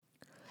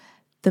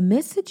The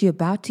message you're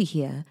about to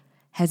hear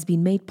has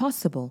been made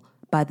possible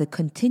by the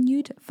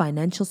continued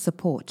financial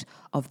support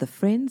of the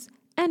friends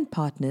and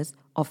partners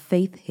of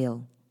Faith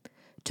Hill.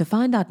 To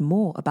find out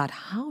more about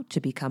how to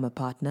become a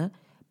partner,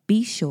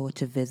 be sure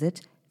to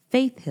visit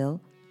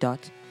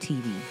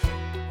faithhill.tv.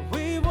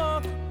 We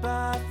walk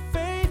by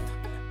faith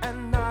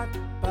and not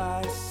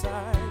by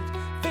sight.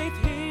 Faith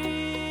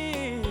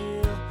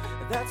Hill,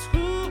 that's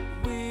who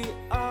we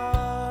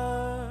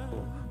are.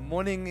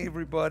 Morning,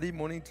 everybody.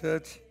 Morning,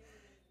 church.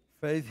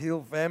 Faith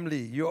Hill family.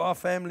 You are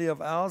family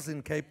of ours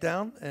in Cape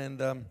Town,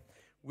 and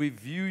we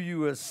view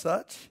you as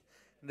such.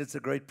 And it's a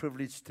great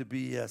privilege to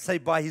be, say,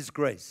 by His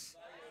grace.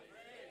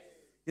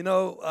 You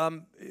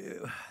know,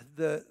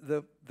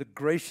 the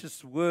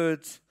gracious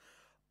words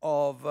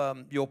of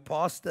your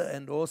pastor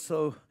and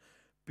also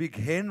Big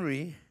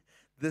Henry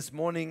this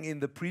morning in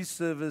the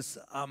pre-service,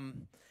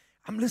 I'm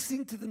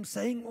listening to them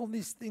saying all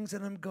these things,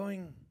 and I'm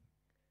going,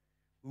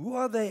 who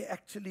are they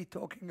actually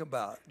talking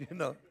about? You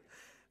know,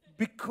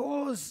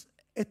 because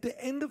at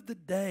the end of the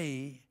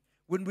day,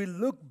 when we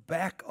look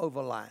back over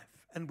life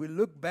and we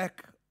look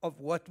back of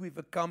what we've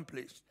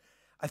accomplished,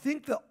 I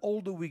think the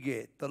older we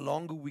get, the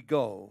longer we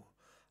go.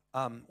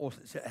 Or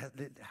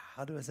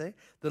how do I say?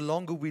 The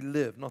longer we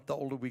live, not the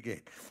older we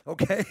get.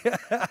 Okay?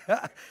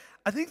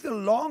 I think the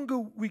longer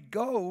we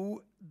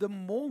go, the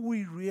more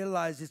we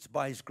realize it's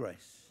by His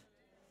grace.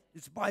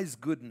 It's by His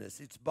goodness.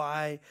 It's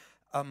by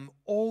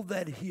all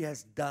that He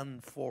has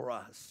done for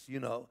us, you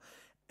know.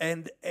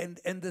 And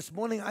this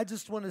morning, I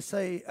just want to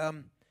say,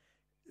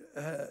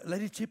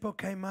 Lady Chipo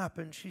came up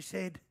and she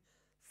said,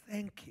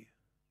 thank you.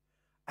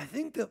 I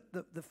think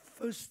the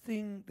first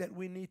thing that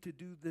we need to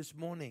do this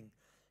morning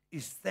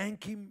is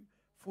thank Him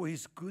for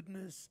His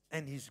goodness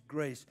and His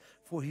grace,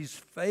 for His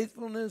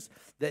faithfulness,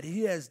 that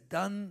He has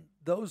done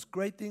those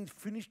great things,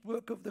 finished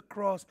work of the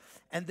cross,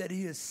 and that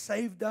He has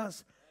saved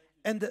us.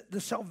 And the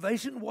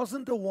salvation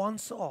wasn't a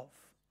once-off.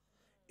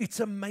 It's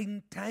a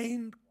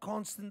maintained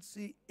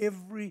constancy.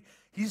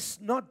 He's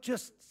not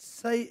just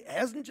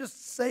hasn't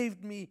just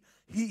saved me,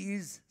 He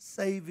is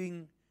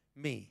saving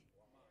me.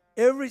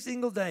 Every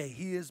single day,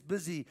 He is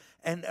busy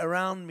and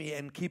around me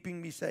and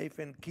keeping me safe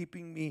and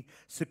keeping me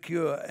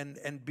secure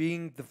and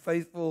being the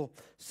faithful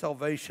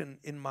salvation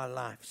in my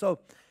life. So,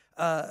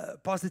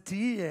 Pastor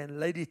T and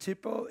Lady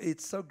Chipo,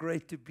 it's so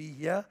great to be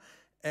here.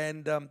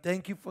 And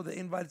thank you for the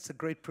invite. It's a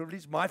great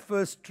privilege. My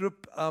first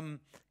trip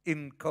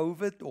in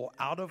COVID or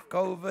out of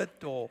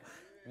COVID or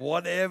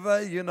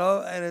whatever, you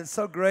know, and it's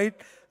so great.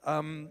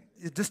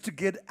 Just to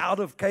get out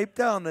of Cape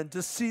Town and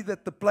just see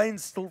that the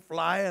planes still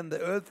fly and the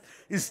earth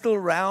is still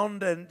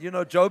round and, you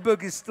know,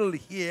 Joburg is still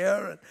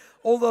here and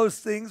all those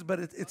things. But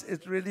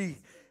it's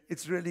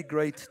really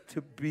great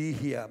to be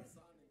here.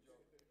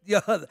 Yeah.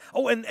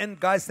 Oh, and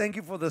guys, thank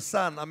you for the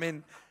sun. I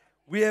mean,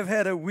 we have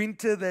had a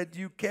winter that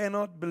you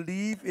cannot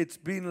believe. It's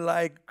been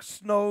like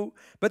snow.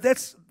 But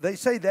they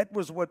say that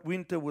was what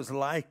winter was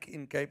like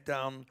in Cape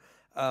Town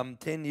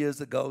 10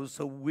 years ago.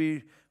 So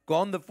we've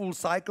gone the full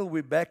cycle.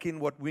 We're back in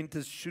what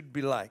winters should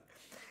be like.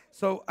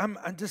 So I'm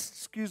just,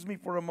 excuse me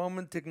for a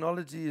moment.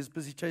 Technology is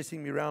busy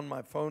chasing me around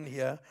my phone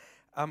here.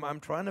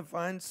 I'm trying to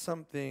find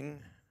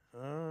something.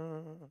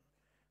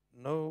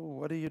 No,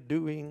 what are you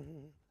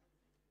doing?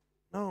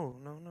 No.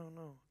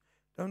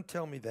 Don't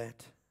tell me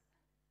that.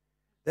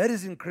 That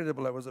is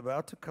incredible. I was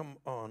about to come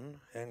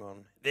on. Hang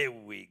on. There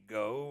we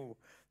go.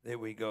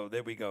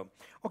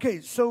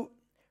 Okay, so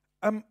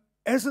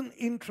as an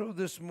intro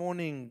this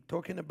morning,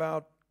 talking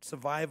about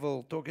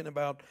survival, talking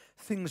about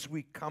things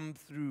we come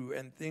through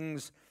and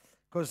things,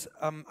 because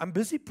I'm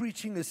busy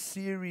preaching a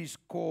series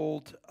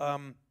called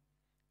Out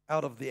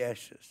of the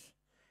Ashes.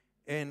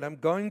 And I'm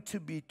going to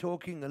be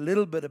talking a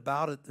little bit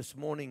about it this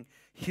morning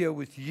here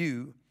with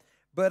you.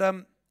 But I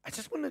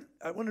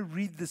want to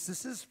read this.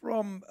 This is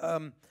from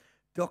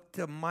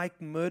Dr.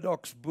 Mike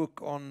Murdoch's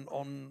book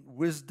on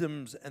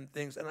wisdoms and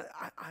things. And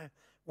I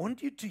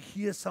want you to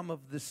hear some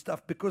of this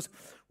stuff because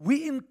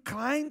we're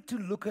inclined to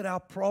look at our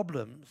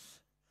problems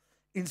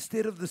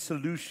instead of the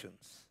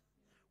solutions.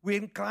 We're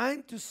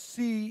inclined to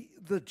see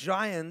the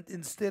giant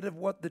instead of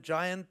what the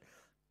giant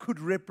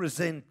could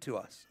represent to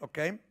us,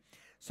 okay?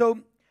 So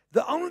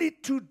the only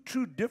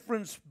true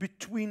difference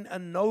between a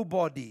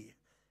nobody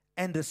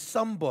and a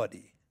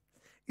somebody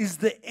is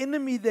the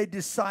enemy they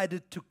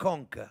decided to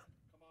conquer.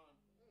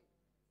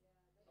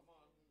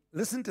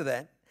 Listen to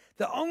that.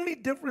 The only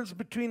difference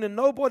between a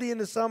nobody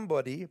and a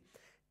somebody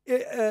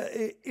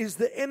is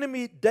the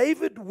enemy.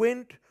 David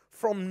went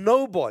from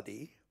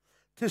nobody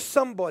to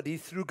somebody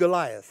through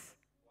Goliath.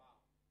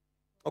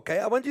 Okay,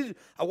 I want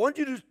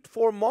you to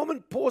for a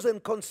moment pause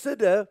and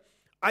consider.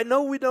 I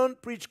know we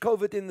don't preach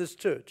COVID in this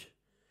church,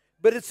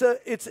 but it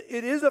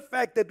is a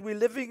fact that we're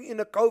living in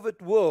a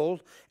COVID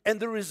world, and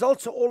the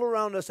results are all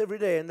around us every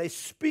day, and they're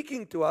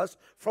speaking to us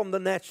from the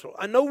natural.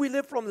 I know we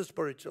live from the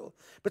spiritual,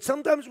 but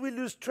sometimes we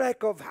lose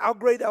track of how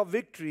great our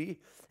victory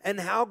and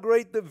how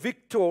great the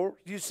victor.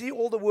 You see,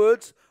 all the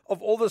words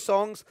of all the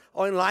songs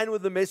are in line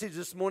with the message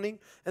this morning,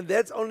 and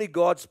that's only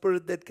God's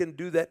Spirit that can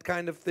do that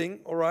kind of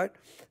thing, all right?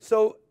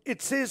 So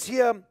it says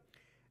here,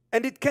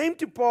 And it came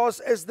to pass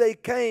as they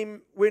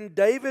came, when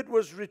David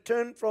was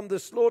returned from the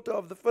slaughter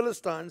of the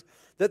Philistines,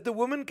 that the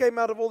women came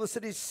out of all the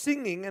cities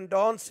singing and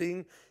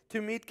dancing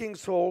to meet King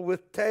Saul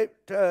with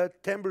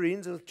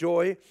tambourines of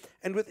joy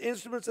and with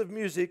instruments of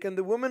music. And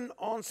the women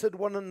answered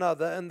one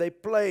another, and they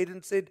played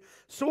and said,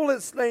 Saul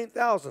has slain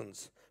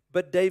thousands,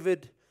 but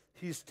David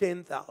his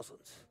 10,000s.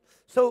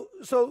 So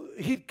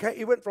he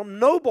went from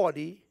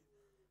nobody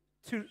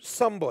to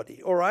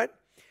somebody, all right?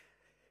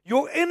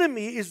 Your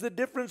enemy is the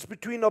difference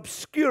between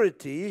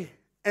obscurity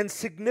and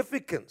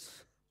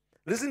significance.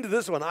 Listen to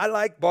this one. I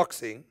like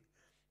boxing.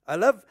 I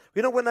love,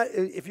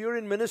 if you're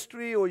in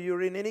ministry or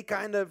you're in any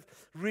kind of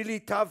really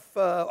tough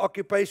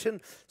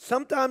occupation,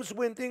 sometimes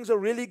when things are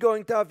really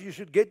going tough, you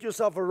should get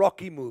yourself a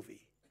Rocky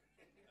movie.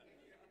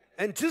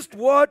 And just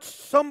watch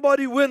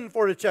somebody win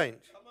for a change.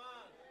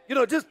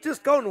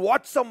 Just go and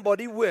watch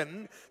somebody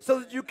win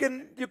so that you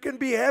can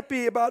be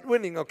happy about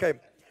winning, okay?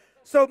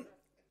 So,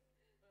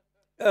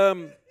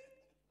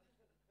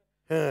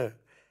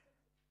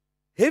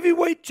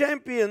 heavyweight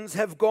champions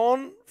have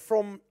gone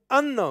from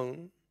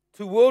unknown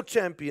to world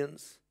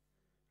champions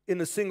in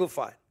a single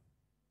fight.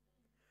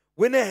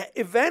 When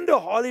Evander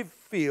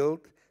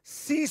Holyfield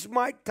sees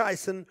Mike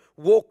Tyson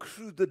walk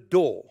through the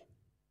door,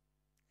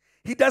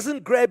 he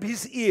doesn't grab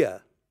his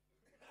ear.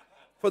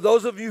 For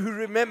those of you who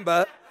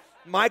remember,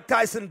 Mike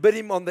Tyson bit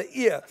him on the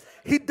ear.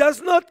 He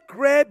does not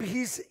grab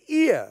his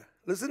ear.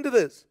 Listen to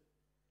this.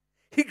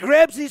 He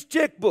grabs his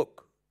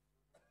checkbook.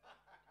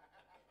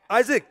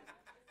 Isaac,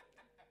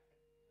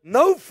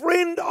 no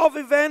friend of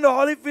Evander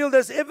Holyfield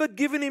has ever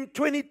given him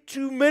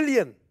 22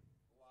 million.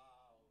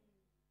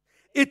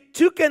 It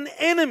took an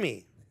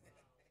enemy.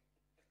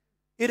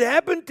 It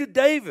happened to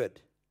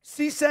David.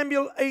 See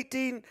Samuel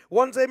 18,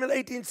 1 Samuel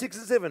 18, 6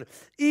 and 7.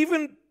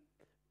 Even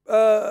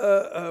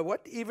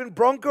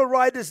bronco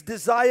riders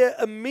desire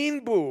a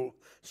mean bull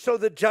so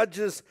the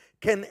judges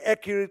can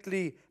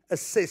accurately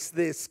assess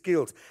their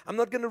skills. I'm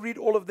not going to read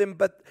all of them,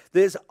 but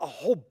there's a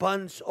whole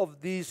bunch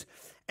of these.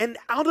 And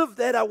out of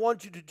that, I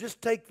want you to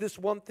just take this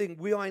one thing.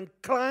 We are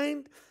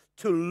inclined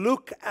to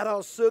look at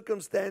our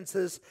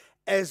circumstances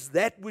as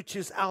that which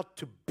is out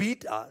to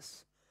beat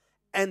us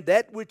and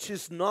that which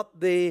is not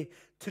there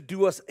to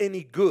do us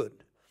any good.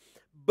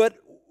 But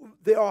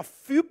there are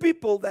few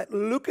people that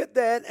look at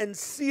that and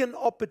see an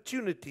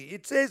opportunity.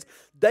 It says,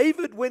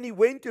 David, when he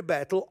went to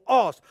battle,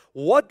 asked,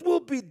 what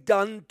will be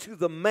done to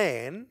the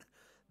man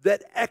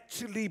that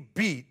actually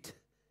beat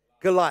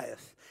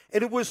Goliath?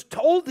 And it was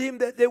told him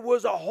that there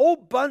was a whole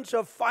bunch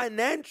of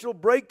financial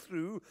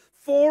breakthrough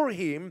for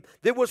him.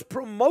 There was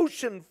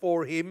promotion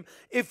for him.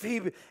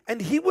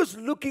 And he was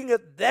looking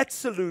at that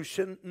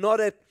solution, not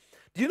at...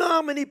 Do you know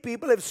how many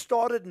people have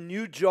started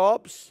new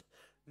jobs,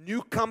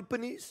 new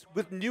companies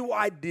with new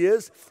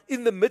ideas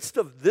in the midst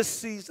of this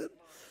season?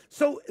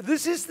 So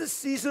this is the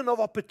season of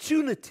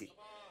opportunity.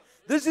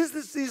 This is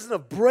the season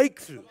of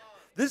breakthrough.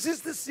 This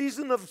is the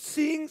season of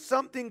seeing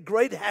something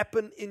great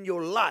happen in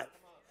your life.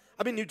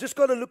 I mean, you just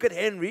got to look at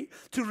Henry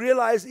to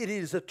realize it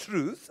is a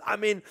truth. I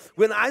mean,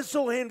 when I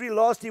saw Henry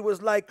last, he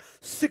was like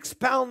 6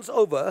 pounds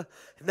over.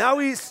 Now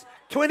he's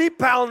 20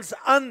 pounds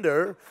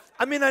under.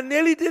 I mean, I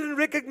nearly didn't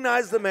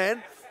recognize the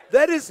man.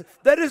 That is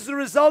the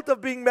result of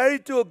being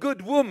married to a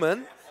good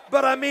woman.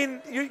 But I mean,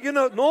 you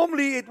know,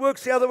 normally it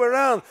works the other way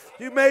around.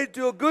 You're married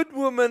to a good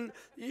woman,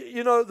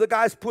 you know, the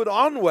guy's put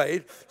on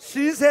weight.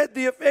 She's had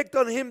the effect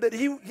on him that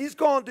he's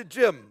gone to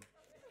gym.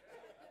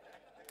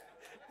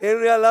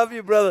 Henry, I love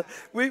you, brother.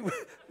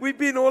 We've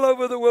been all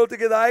over the world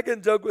together. I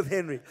can joke with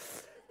Henry.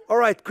 All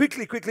right,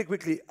 quickly.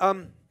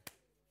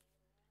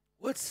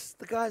 What's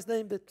the guy's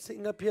name that's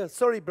sitting up here?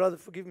 Sorry, brother,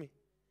 forgive me.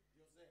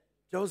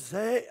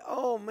 Jose.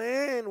 Oh,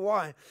 man,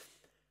 why?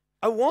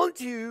 I want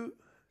you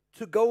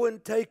to go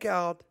and take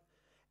out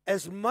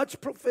as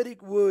much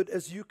prophetic word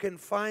as you can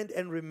find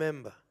and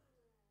remember.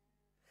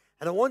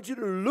 And I want you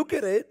to look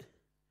at it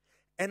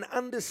and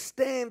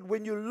understand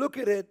when you look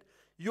at it,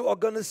 you are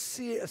going to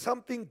see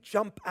something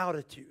jump out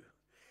at you.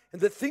 And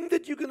the thing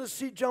that you're going to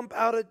see jump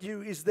out at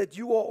you is that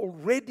you are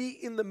already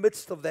in the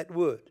midst of that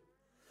word.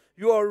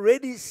 You are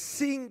already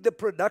seeing the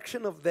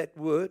production of that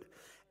word.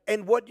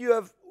 And what you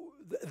have,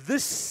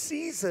 this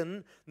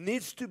season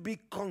needs to be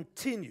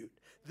continued.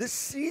 This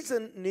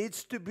season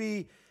needs to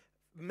be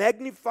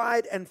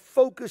magnified and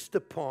focused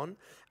upon.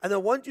 And I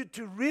want you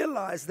to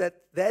realize that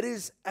that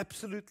is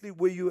absolutely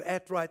where you're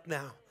at right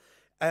now.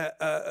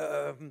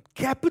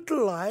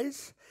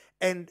 Capitalize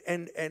and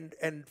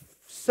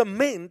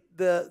cement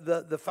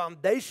the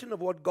foundation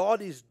of what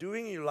God is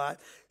doing in your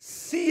life.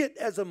 See it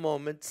as a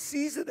moment,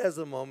 seize it as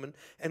a moment,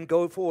 and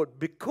go forward.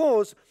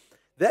 Because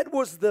that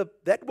was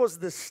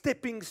the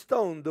stepping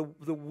stone.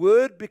 The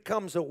word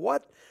becomes a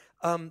what?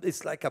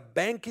 It's like a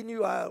bank in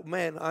you. I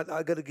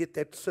got to get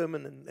that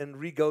sermon and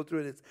re-go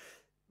through it.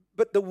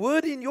 But the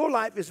word in your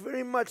life is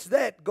very much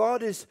that.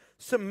 God has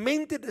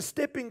cemented a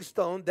stepping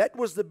stone. That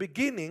was the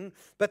beginning.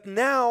 But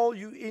now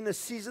you're in a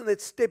season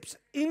that steps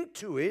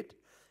into it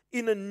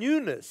in a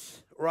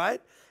newness,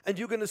 right? And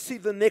you're going to see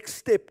the next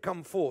step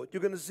come forward.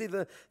 You're going to see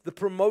the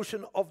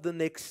promotion of the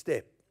next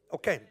step.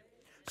 Okay.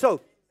 So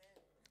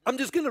I'm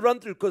just going to run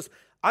through because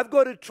I've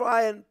got to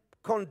try and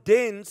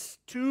condense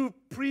 2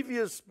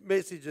 previous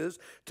messages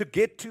to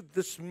get to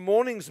this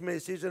morning's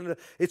message, and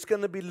it's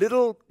going to be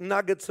little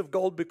nuggets of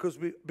gold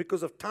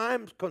because of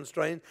time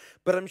constraint.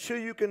 But I'm sure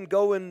you can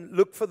go and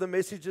look for the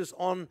messages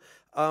on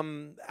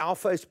our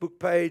Facebook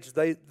page.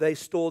 They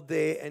stored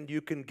there, and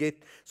you can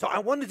get. So I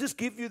want to just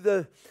give you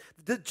the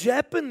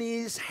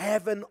Japanese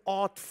have an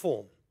art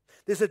form.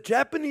 There's a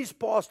Japanese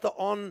pastor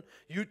on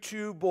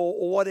YouTube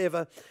or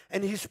whatever,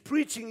 and he's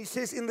preaching. He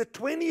says, in the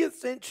 20th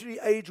century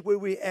age where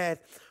we're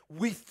at,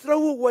 we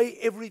throw away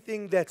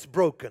everything that's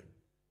broken.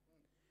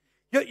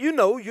 You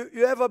know,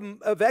 you have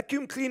a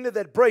vacuum cleaner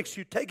that breaks.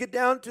 You take it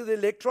down to the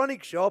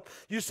electronics shop.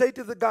 You say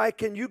to the guy,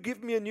 can you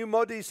give me a new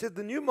motor? He said,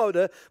 the new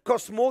motor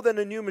costs more than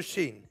a new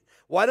machine.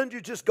 Why don't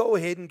you just go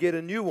ahead and get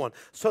a new one?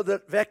 So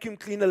the vacuum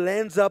cleaner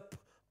lands up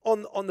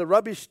on the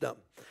rubbish dump.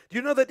 Do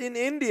you know that in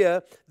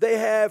India, they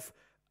have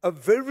a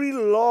very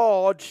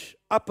large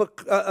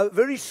a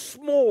very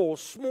small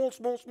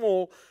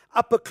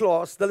upper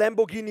class, the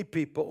Lamborghini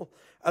people,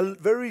 a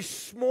very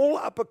small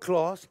upper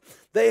class.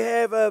 They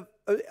have a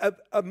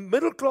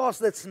middle class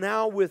that's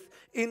now with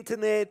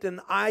internet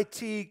and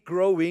IT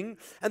growing,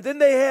 and then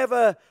they have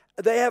a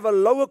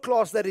lower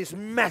class that is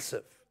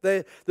massive.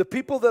 The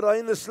people that are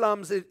in the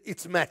slums,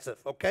 it's massive,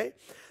 okay?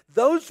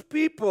 Those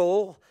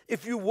people,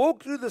 if you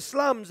walk through the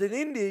slums in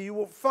India, you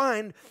will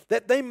find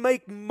that they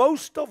make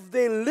most of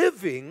their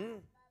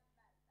living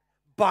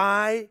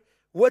by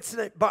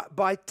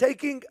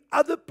taking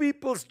other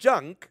people's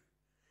junk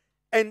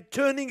and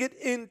turning it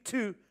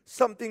into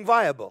something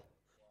viable.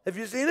 Have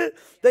you seen it?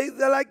 They're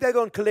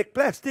going to collect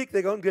plastic,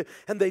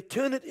 and they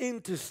turn it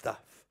into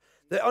stuff.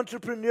 The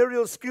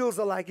entrepreneurial skills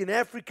are like in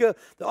Africa,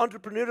 the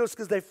entrepreneurial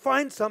skills, they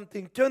find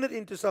something, turn it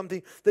into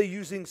something, they're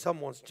using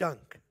someone's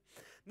junk.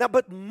 Now,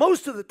 but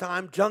most of the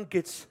time, junk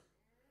gets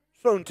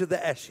thrown to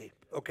the ash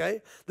heap,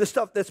 okay? The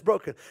stuff that's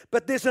broken.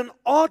 But there's an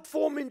art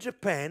form in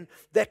Japan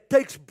that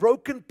takes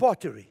broken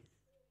pottery,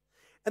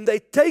 and they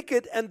take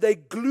it and they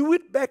glue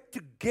it back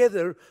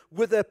together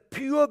with a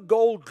pure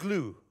gold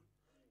glue.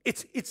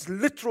 It's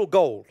literal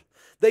gold.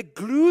 They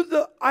glue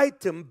the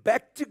item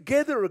back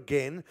together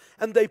again,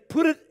 and they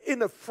put it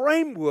in a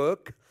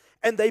framework,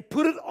 and they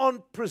put it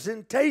on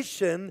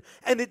presentation,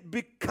 and it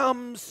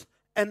becomes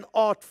an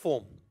art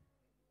form.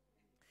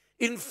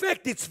 In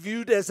fact, it's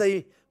viewed as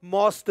a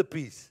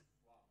masterpiece.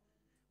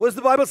 What does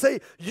the Bible say?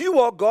 You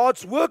are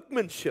God's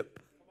workmanship.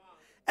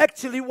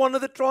 Actually, one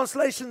of the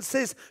translations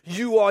says,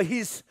 you are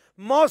His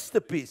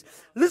masterpiece.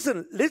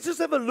 Listen, let's just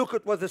have a look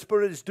at what the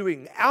Spirit is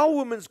doing. Our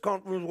women's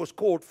conference was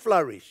called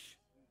Flourish.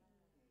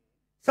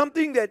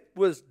 Something that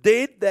was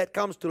dead that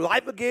comes to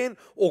life again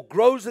or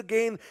grows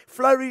again,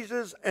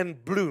 flourishes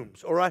and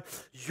blooms, all right?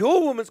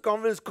 Your women's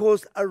conference is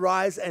called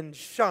Arise and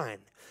Shine.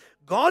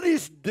 God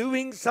is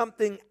doing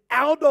something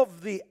out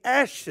of the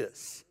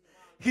ashes.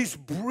 He's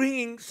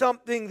bringing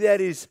something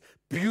that is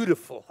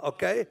beautiful,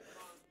 okay?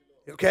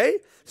 Okay?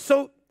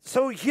 So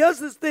here's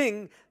this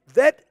thing,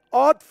 that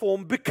art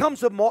form becomes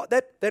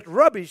that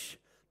rubbish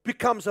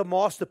becomes a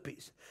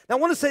masterpiece. Now I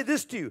want to say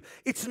this to you.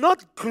 It's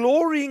not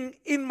glorying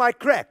in my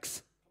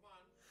cracks.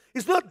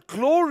 It's not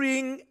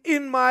glorying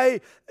in my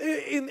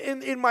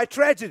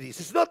tragedies.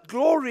 It's not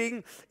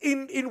glorying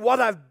in what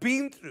I've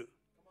been through.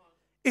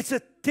 It's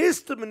a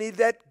testimony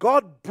that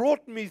God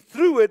brought me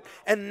through it,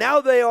 and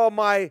now they are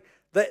my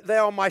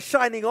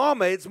shining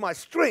armor. It's my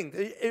strength.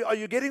 Are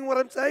you getting what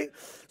I'm saying?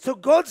 So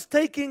God's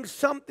taking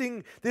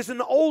something. There's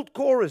an old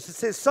chorus. It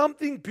says,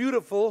 something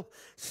beautiful,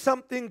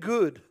 something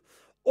good.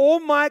 All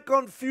my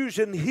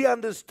confusion, He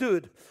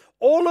understood.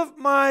 All of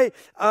my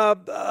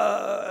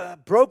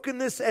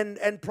brokenness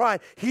and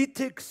pride, He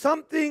took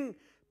something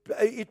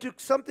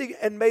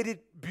and made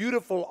it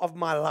beautiful of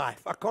my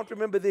life. I can't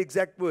remember the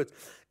exact words.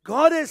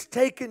 God has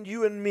taken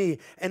you and me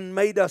and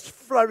made us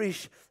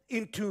flourish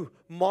into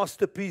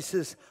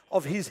masterpieces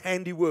of His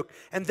handiwork.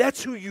 And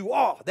that's who you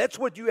are. That's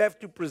what you have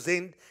to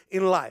present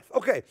in life.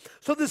 Okay,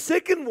 so the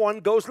second one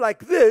goes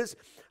like this.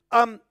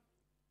 I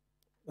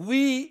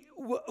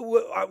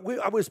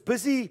was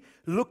busy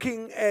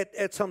looking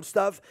at some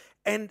stuff,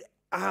 and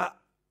I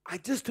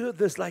just heard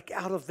this like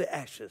out of the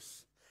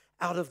ashes.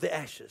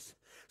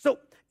 So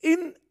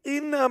in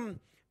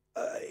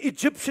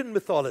Egyptian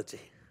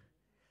mythology,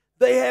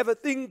 they have a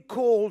thing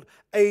called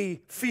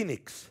a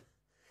phoenix.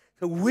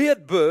 It's a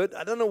weird bird.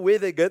 I don't know where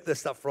they get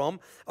this stuff from.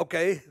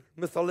 Okay,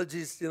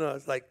 mythologies,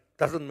 it's like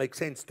doesn't make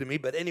sense to me.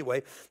 But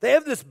anyway, they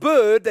have this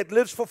bird that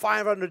lives for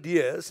 500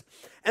 years,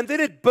 and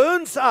then it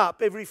burns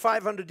up every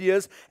 500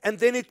 years, and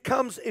then it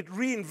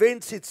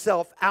reinvents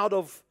itself out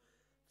of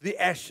the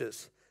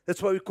ashes.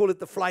 That's why we call it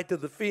the flight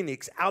of the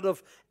phoenix, out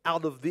of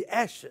the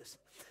ashes.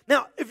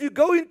 Now, if you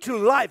go into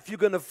life, you're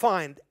going to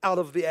find out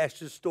of the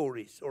ashes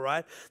stories, all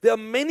right? There are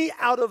many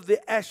out of the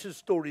ashes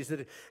stories.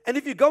 And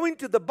if you go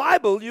into the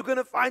Bible, you're going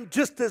to find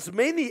just as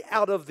many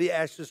out of the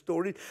ashes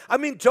stories. I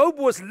mean, Job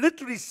was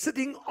literally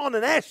sitting on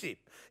an ash heap.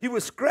 He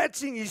was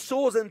scratching his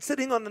sores and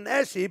sitting on an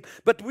ash heap.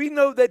 But we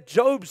know that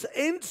Job's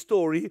end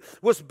story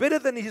was better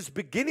than his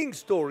beginning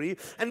story.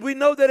 And we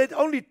know that it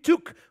only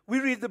took, we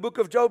read the book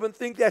of Job and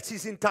think that's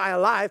his entire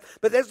life.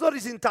 But that's not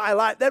his entire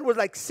life. That was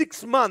like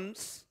 6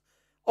 months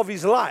of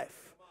his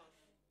life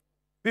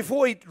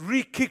before it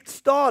re-kick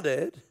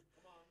started.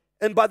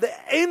 And by the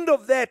end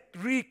of that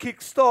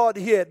re-kick start,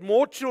 he had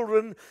more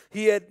children,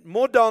 he had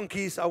more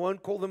donkeys. I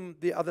won't call them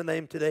the other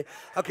name today.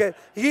 Okay,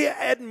 he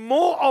had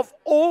more of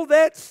all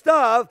that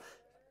stuff,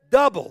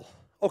 double.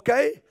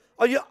 Okay,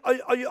 are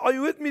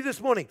you with me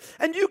this morning?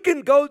 And you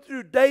can go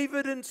through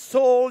David and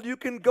Saul, you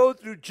can go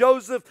through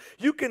Joseph,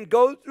 you can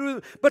go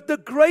through, but the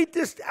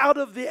greatest out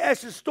of the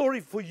ashes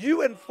story for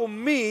you and for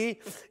me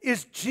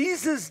is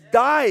Jesus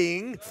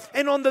dying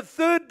and on the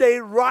third day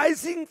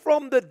rising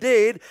from the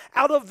dead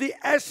out of the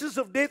ashes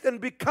of death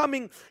and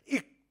becoming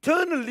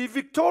eternally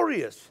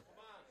victorious.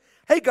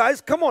 Hey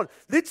guys, come on.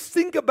 Let's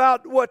think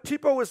about what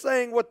Tipo was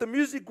saying, what the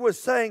music was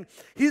saying.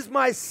 He's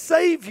my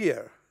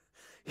Savior.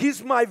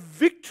 He's my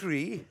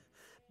victory.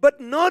 But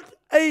not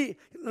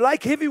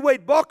like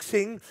heavyweight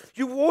boxing,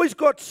 you've always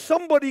got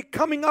somebody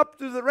coming up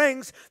through the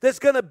ranks that's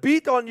going to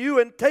beat on you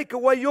and take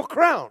away your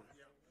crown.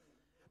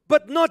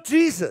 But not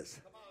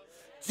Jesus.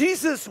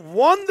 Jesus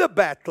won the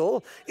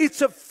battle.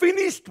 It's a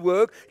finished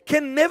work,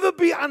 can never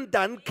be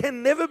undone,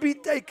 can never be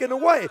taken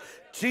away.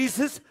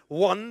 Jesus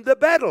won the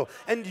battle.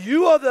 And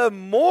you are the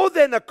more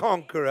than a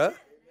conqueror.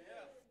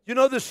 You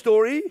know the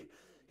story?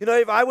 You know,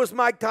 if I was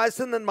Mike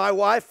Tyson and my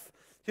wife,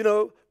 you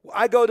know,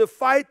 I go to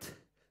fight,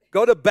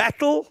 go to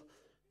battle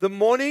the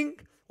morning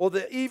or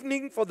the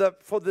evening for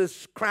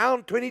this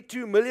crown,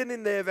 22 million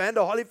in the Evander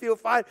Holyfield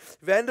fight.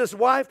 Evander's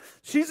wife,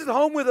 she's at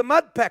home with a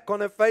mud pack on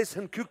her face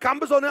and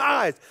cucumbers on her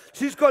eyes.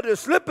 She's got her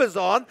slippers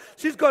on.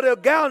 She's got her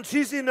gown.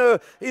 She's in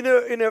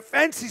her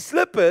fancy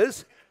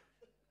slippers.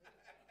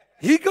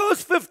 He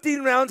goes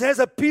 15 rounds, has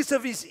a piece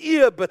of his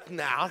ear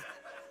bitten out.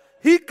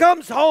 He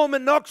comes home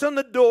and knocks on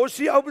the door.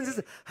 She opens and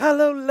says,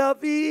 "Hello,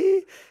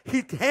 lovey."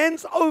 He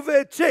hands over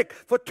a check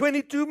for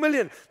 22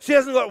 million. She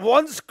hasn't got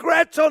one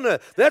scratch on her.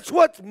 That's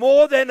what's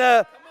more than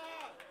a...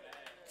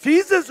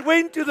 Jesus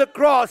went to the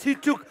cross. He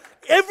took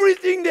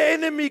everything the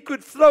enemy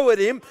could throw at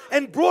him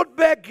and brought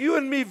back you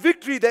and me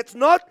victory that's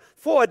not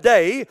for a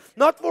day,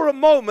 not for a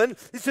moment.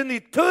 It's an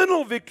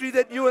eternal victory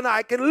that you and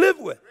I can live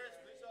with.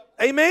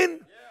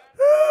 Amen?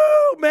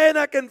 Oh, man,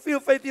 I can feel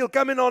faith he'll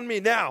coming on me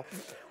now.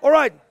 All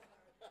right.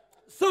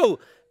 So,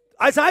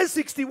 Isaiah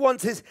 61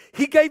 says,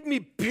 He gave me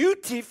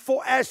beauty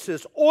for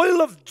ashes,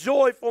 oil of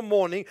joy for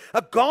mourning,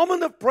 a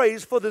garment of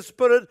praise for the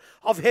spirit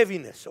of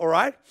heaviness. All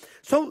right?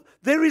 So,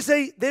 there is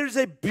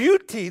a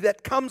beauty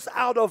that comes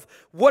out of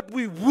what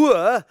we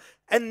were,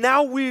 and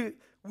now we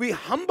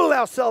humble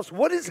ourselves.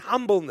 What is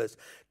humbleness?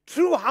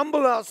 True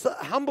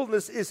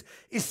humbleness is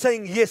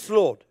saying, "Yes,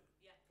 Lord."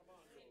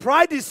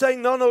 Pride is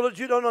saying, no, Lord,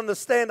 you don't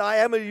understand. I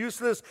am a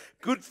useless,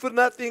 good for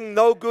nothing,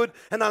 no good,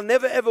 and I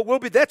never ever will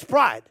be. That's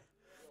pride.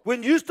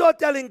 When you start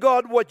telling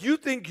God what you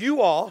think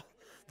you are,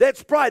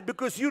 that's pride,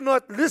 because you're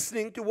not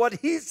listening to what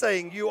He's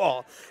saying you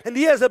are. And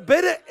He has a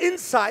better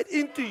insight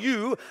into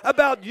you,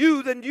 about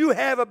you, than you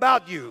have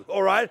about you,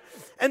 all right?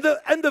 And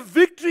the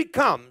victory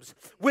comes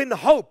when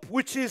hope,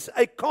 which is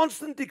a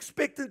constant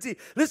expectancy.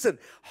 Listen,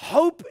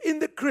 hope in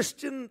the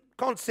Christian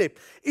concept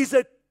is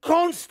a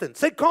constant.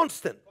 Say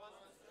constant.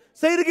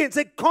 Say it again.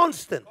 Say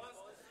constant.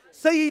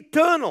 Say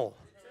eternal.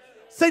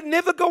 Say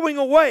never going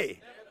away.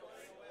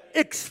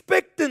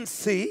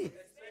 Expectancy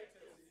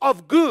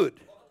of good.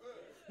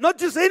 Not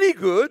just any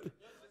good,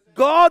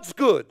 God's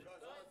good.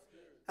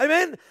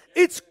 Amen?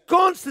 It's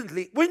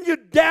constantly, when you're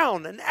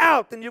down and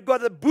out and you've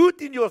got a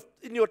boot in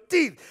your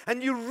teeth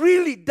and you're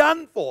really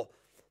done for,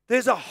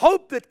 there's a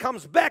hope that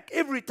comes back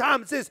every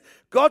time. It says,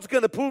 God's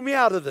going to pull me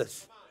out of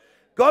this.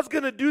 God's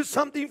going to do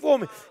something for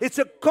me. It's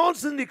a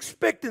constant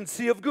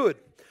expectancy of good.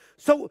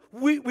 So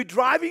we're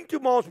driving to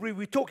Malmesbury.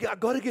 We're talking, I've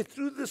got to get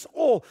through this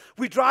all.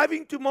 We're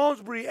driving to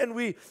Malmesbury, and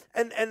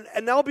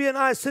Albie and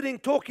I are sitting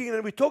talking,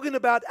 and we're talking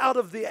about out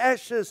of the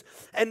ashes,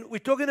 and we're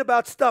talking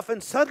about stuff,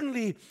 and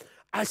suddenly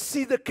I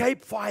see the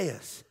Cape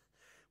fires.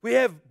 We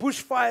have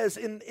bushfires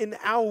in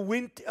our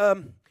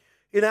winter,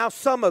 in our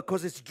summer,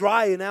 because it's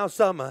dry in our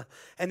summer,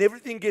 and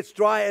everything gets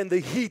dry and the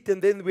heat,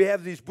 and then we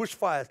have these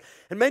bushfires.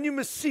 And man, you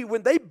must see,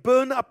 when they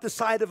burn up the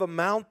side of a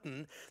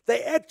mountain,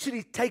 they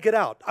actually take it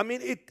out. I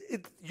mean,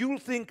 you'll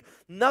think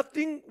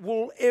nothing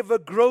will ever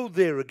grow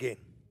there again.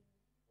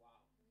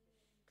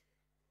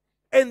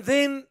 And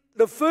then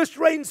the first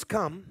rains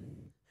come,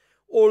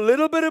 or a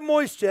little bit of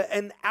moisture,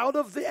 and out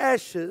of the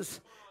ashes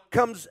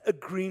comes a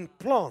green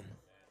plant.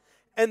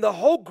 And the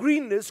whole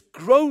greenness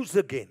grows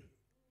again.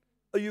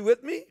 Are you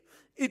with me?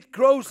 It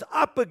grows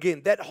up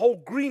again, that whole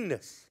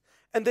greenness.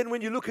 And then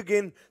when you look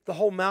again, the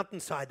whole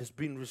mountainside has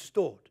been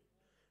restored.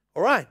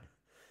 All right?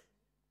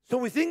 So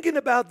we're thinking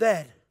about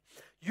that.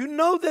 You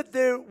know that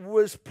there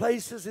was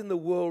places in the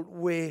world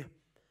where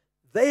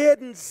they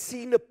hadn't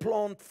seen a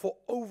plant for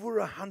over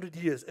 100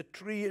 years, a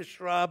tree, a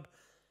shrub.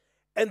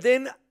 And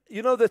then,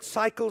 you know that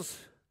cycles,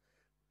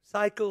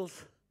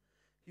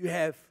 you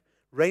have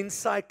rain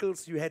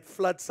cycles, you had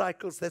flood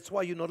cycles. That's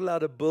why you're not allowed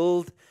to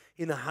build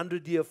in a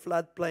 100-year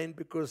floodplain,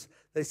 because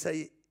they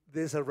say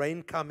there's a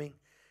rain coming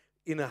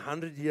in a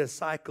 100-year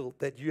cycle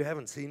that you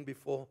haven't seen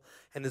before,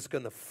 and it's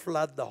going to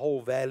flood the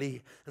whole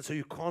valley. And so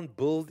you can't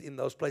build in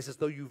those places,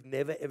 though you've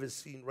never, ever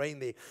seen rain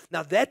there.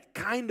 Now, that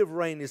kind of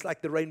rain is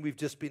like the rain we've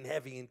just been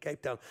having in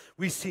Cape Town.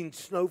 We're seeing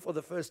snow for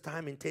the first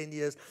time in 10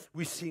 years.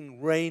 We're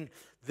seeing rain.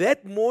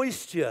 That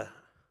moisture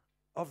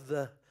of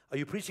the... Are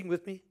you preaching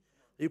with me?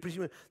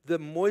 The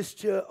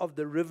moisture of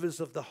the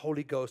rivers of the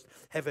Holy Ghost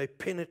have a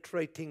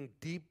penetrating,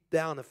 deep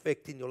down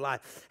effect in your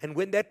life. And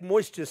when that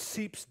moisture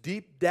seeps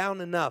deep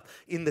down enough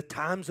in the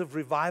times of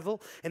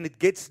revival, and it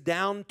gets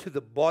down to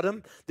the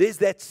bottom, there's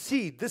that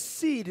seed. This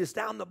seed is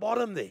down the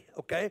bottom there,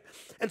 okay?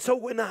 And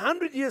so in a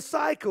 100-year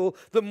cycle,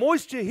 the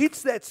moisture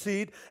hits that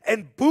seed,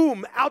 and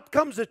boom, out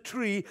comes a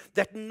tree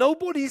that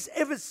nobody's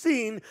ever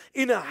seen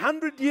in a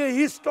 100-year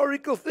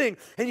historical thing.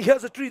 And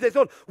here's a tree they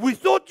thought, we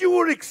thought you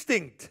were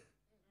extinct.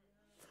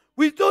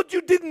 We thought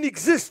you didn't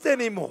exist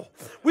anymore.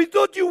 We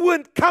thought you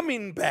weren't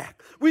coming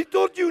back. We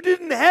thought you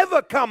didn't have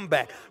a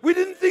comeback. We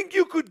didn't think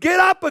you could get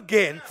up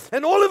again.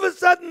 And all of a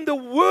sudden, the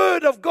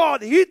Word of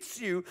God hits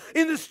you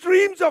in the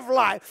streams of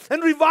life,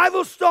 and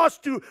revival starts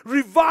to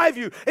revive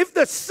you. If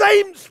the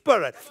same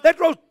Spirit that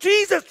rose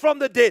Jesus from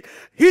the dead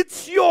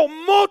hits your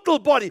mortal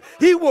body,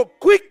 He will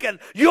quicken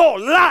your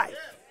life.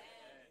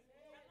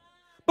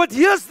 But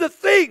here's the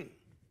thing.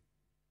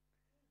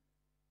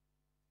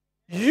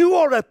 You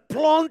are a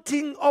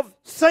planting of,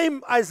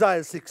 same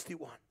Isaiah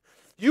 61.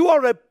 You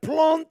are a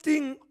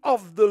planting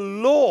of the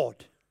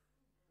Lord.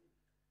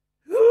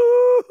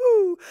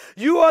 Woo-hoo.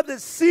 You are the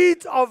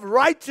seeds of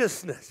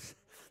righteousness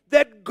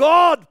that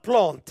God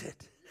planted.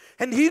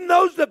 And He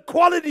knows the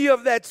quality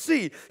of that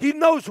seed. He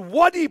knows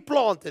what He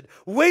planted,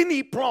 when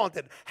He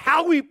planted,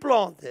 how He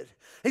planted.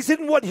 He said,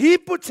 what He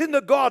puts in the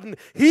garden,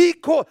 He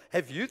called.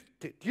 Do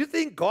you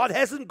think God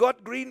hasn't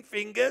got green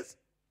fingers?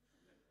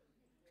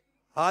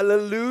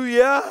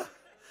 Hallelujah.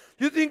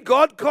 You think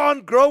God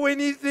can't grow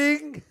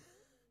anything?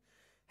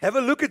 Have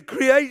a look at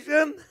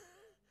creation.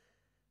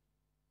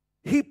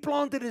 He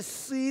planted a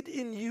seed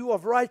in you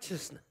of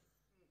righteousness.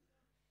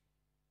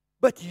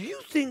 But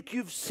you think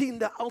you've seen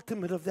the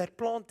ultimate of that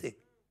planting.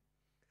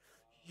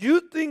 You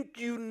think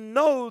you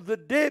know the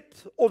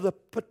depth or the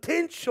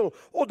potential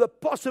or the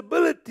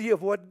possibility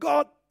of what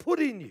God put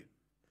in you.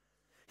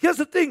 Here's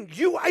the thing.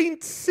 You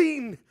ain't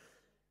seen...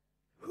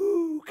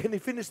 Can you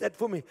finish that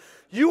for me?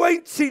 You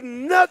ain't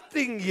seen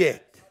nothing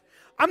yet.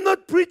 I'm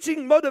not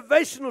preaching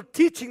motivational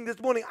teaching this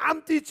morning.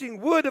 I'm teaching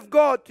Word of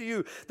God to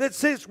you that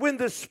says when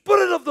the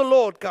Spirit of the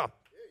Lord comes,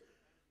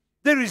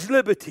 there is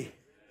liberty.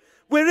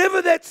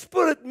 Wherever that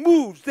Spirit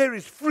moves, there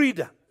is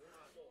freedom.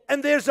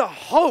 And there's a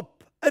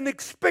hope, an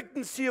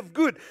expectancy of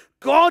good.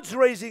 God's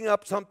raising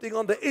up something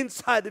on the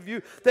inside of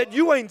you that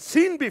you ain't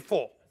seen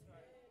before.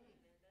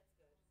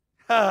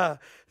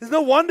 There's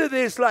no wonder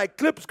there's like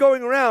clips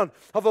going around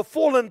of a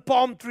fallen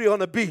palm tree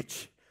on a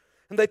beach.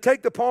 And they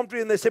take the palm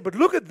tree and they say, but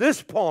look at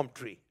this palm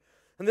tree.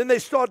 And then they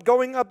start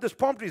going up. This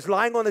palm tree is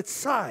lying on its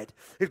side.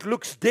 It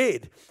looks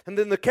dead. And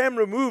then the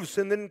camera moves,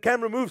 and then the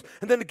camera moves.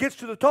 And then it gets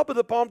to the top of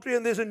the palm tree,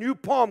 and there's a new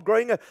palm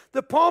growing up.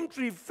 The palm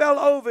tree fell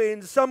over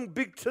in some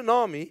big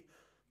tsunami,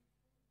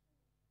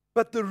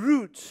 but the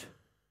roots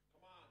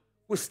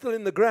were still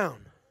in the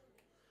ground.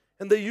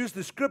 And they used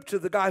the scripture,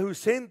 the guy who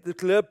sent the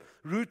clip,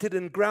 rooted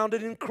and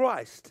grounded in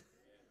Christ.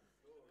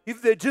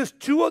 If there are just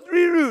 2 or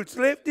 3 roots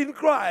left in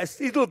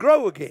Christ, it'll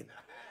grow again.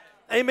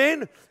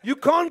 Amen? You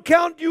can't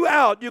count you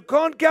out. You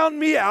can't count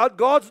me out.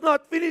 God's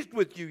not finished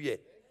with you yet.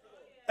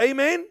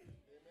 Amen?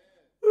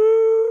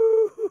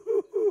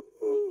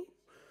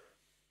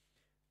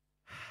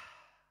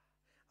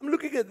 I'm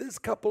looking at this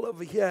couple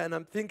over here, and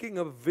I'm thinking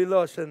of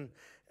Vilos and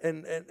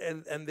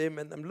them,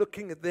 and I'm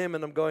looking at them,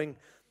 and I'm going...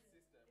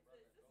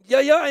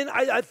 Yeah, and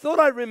I thought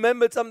I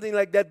remembered something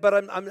like that, but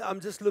I'm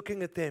just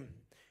looking at them.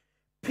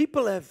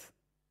 People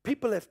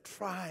have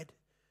tried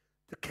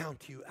to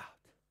count you out.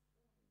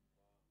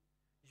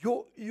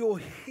 Your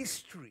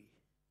history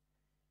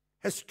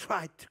has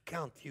tried to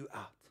count you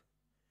out.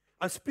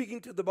 I'm speaking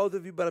to the both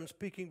of you, but I'm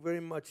speaking very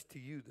much to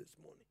you this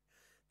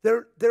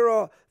morning.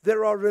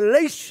 There are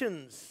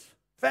relations,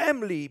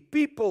 family,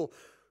 people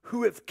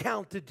who have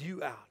counted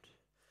you out,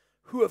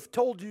 who have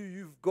told you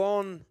you've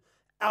gone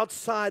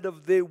outside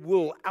of their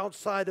will,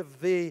 outside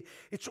of their...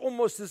 It's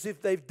almost as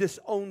if they've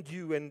disowned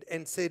you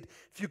and said,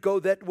 if you go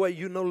that way,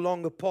 you're no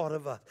longer part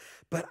of us.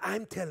 But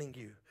I'm telling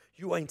you,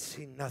 you ain't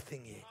seen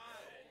nothing yet.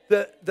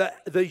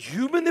 The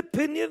human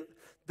opinion,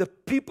 the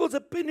people's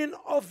opinion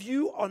of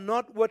you are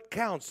not what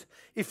counts.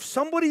 If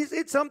somebody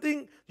said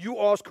something, you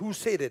ask who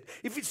said it.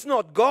 If it's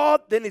not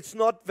God, then it's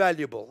not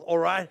valuable, all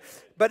right?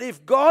 But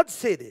if God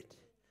said it,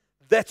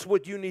 That's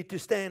what you need to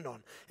stand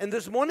on. And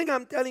this morning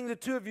I'm telling the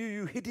two of you,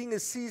 you're hitting a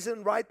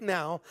season right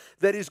now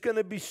that is going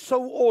to be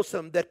so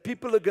awesome that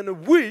people are going to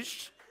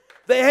wish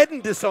they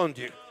hadn't disowned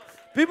you.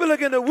 People are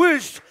going to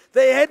wish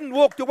they hadn't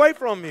walked away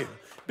from you,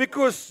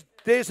 because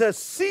there's a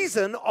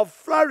season of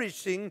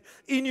flourishing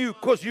in you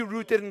because you're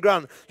rooted and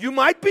grounded. You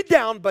might be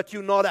down, but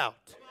you're not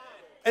out.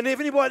 And if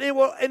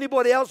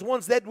anybody else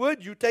wants that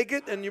word, you take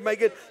it and you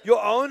make it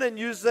your own and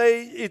you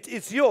say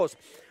it's yours.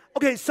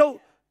 Okay,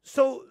 so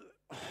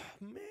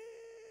man,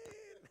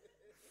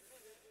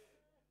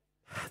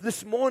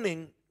 this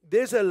morning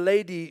there's a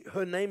lady,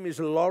 her name is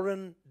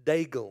Lauren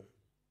Daigle.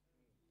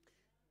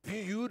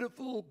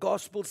 Beautiful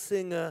gospel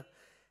singer,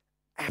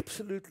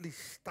 absolutely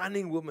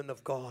stunning woman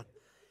of God.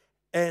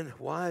 And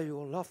why are you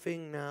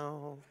laughing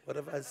now? What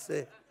have I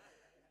said?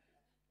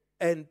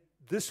 And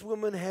this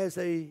woman has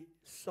a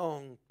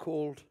song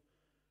called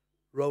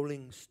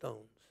Rolling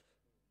Stones.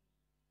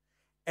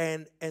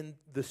 And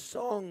the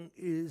song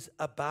is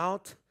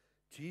about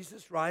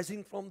Jesus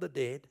rising from the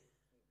dead.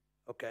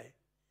 Okay.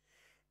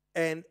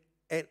 And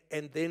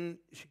then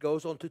she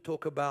goes on to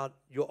talk about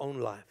your own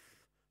life.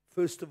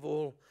 First of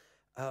all,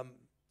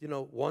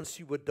 once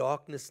you were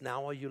darkness,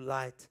 now are you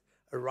light.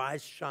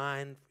 Arise,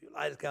 shine, your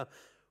light is come.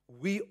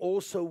 We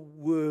also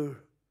were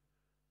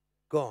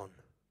gone.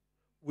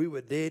 We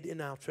were dead in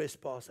our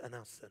trespass and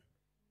our sin.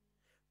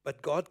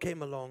 But God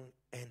came along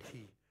and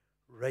He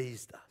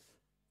raised us.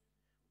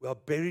 We are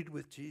buried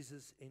with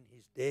Jesus in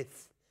His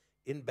death,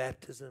 in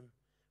baptism.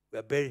 We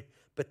are buried,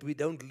 but we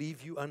don't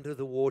leave you under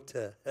the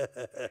water.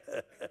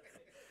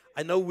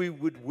 I know we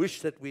would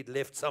wish that we'd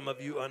left some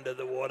of you under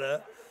the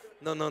water.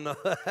 No.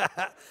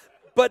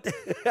 But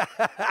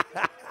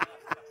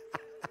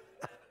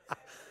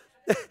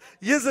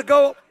years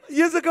ago,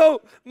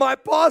 my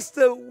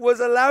pastor was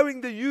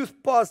allowing the youth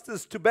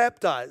pastors to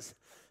baptize.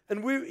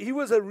 And he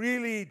was a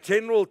really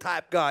general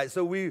type guy,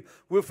 so we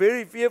were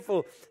very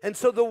fearful. And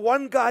so the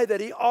one guy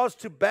that he asked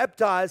to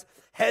baptize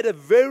had a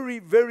very,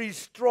 very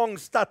strong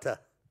stutter.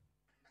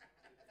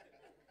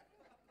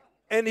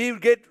 And he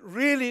would get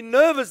really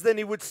nervous, then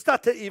he would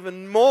stutter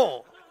even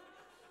more.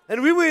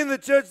 And we were in the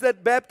church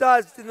that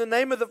baptized in the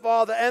name of the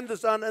Father and the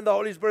Son and the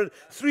Holy Spirit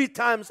 3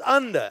 times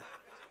under.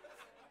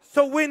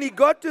 So when he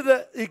got in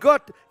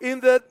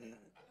the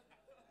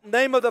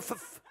name of the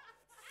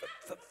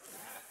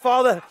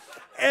Father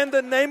and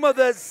the name of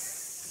the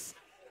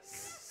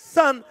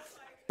Son.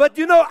 But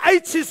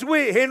H is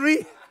where,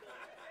 Henry?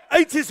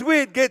 H is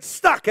where it gets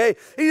stuck, eh?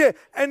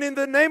 And in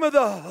the name of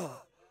the...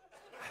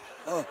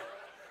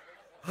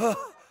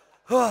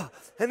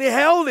 and he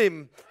held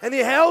him.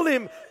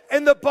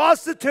 And the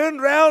pastor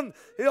turned around,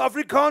 the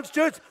Afrikaans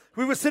church.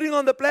 We were sitting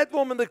on the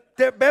platform and the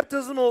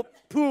baptismal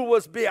pool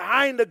was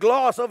behind a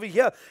glass over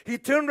here. He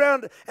turned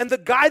around and the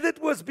guy that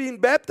was being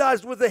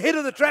baptized was the head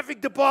of the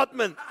traffic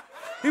department.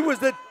 He was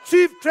the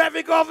chief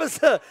traffic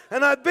officer.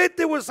 And I bet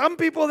there were some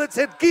people that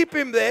said, keep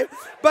him there.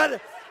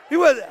 But he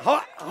was,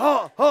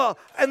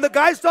 and the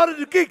guy started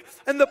to kick.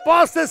 And the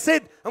pastor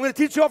said, I'm going to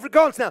teach you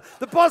Afrikaans now.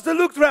 The pastor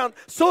looked around,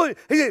 saw him.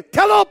 He said,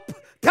 tell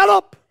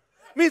up.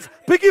 Means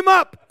pick him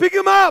up.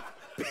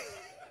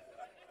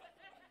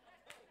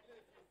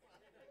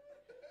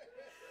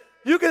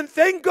 You can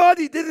thank God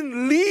He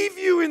didn't leave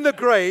you in the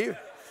grave,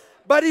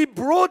 but He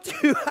brought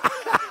you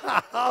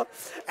out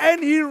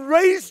and He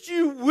raised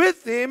you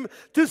with Him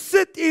to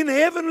sit in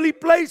heavenly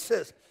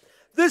places.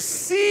 The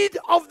seed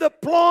of the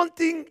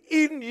planting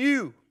in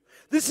you.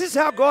 This is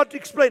how God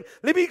explained.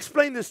 Let me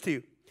explain this to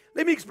you.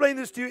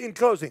 In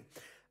closing.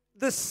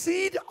 The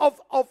seed of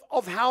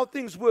how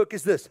things work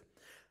is this.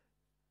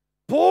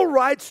 Paul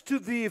writes to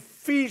the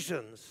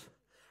Ephesians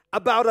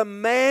about a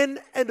man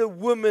and a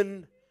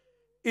woman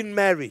in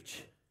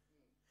marriage.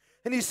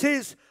 And he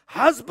says,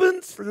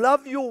 husbands,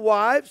 love your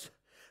wives.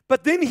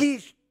 But then he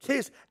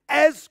says,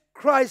 as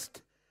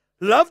Christ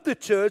loved the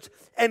church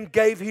and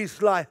gave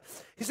His life.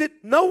 He said,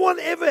 no one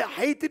ever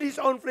hated his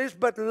own flesh,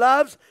 but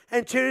loves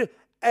and cherishes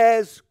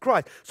as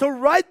Christ. So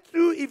right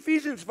through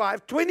Ephesians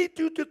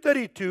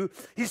 5:22-32,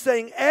 he's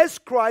saying, as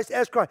Christ.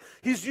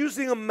 He's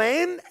using a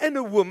man and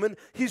a woman.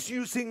 He's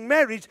using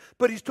marriage,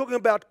 but he's talking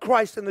about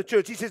Christ and the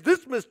church. He says,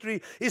 this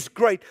mystery is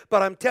great,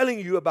 but I'm telling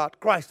you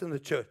about Christ and the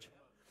church.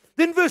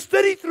 Then verse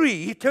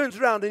 33, he turns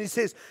around and he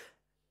says,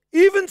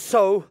 even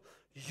so,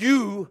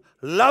 you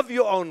love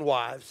your own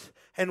wives,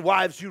 and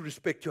wives, you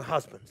respect your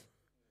husbands.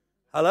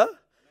 Hello?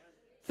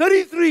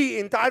 33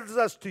 entitles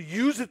us to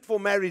use it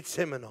for marriage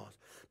seminars.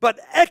 But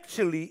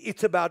actually,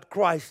 it's about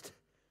Christ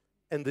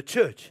and the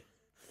church.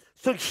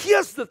 So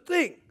here's the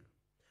thing.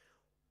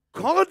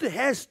 God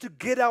has to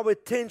get our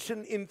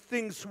attention in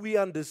things we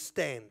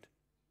understand.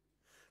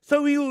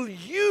 So He'll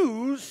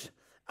use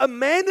a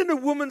man and a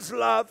woman's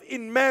love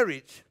in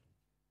marriage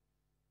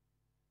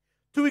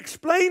to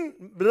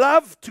explain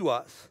love to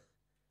us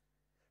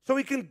so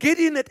He can get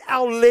in at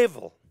our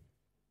level.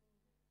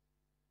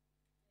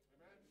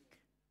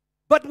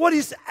 But what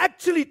He's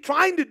actually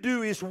trying to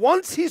do is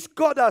once He's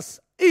got us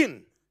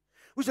in,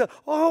 we say,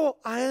 oh,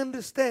 I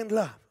understand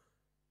love.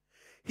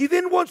 He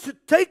then wants to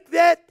take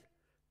that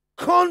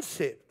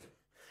concept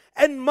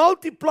and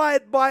multiply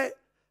it by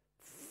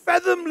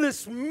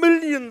fathomless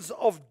millions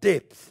of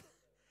depth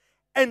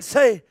and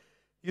say,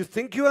 you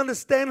think you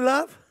understand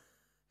love?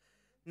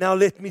 Now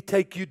let me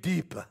take you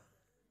deeper.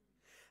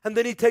 And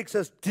then he takes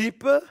us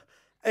deeper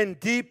and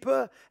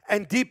deeper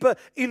and deeper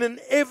in an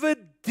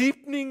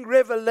ever-deepening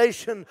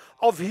revelation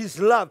of his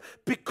love,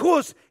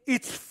 because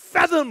it's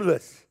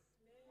fathomless.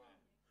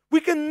 We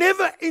can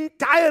never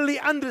entirely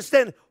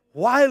understand.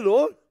 Why,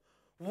 Lord?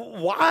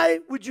 Why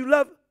would you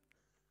love?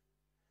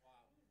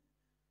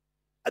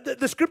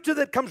 The scripture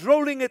that comes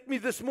rolling at me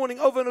this morning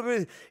over and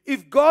over,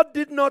 if God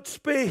did not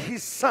spare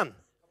his son,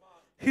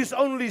 his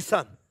only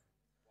son,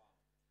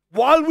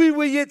 while we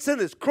were yet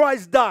sinners,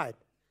 Christ died.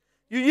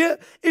 You hear?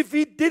 If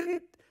he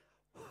didn't,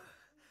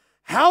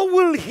 how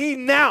will he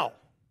now,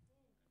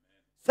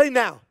 say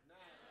now,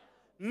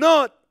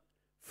 not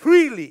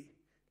freely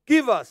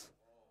give us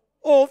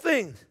all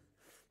things?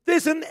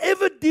 There's an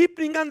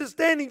ever-deepening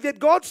understanding that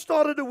God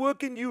started a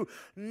work in you,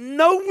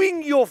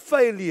 knowing your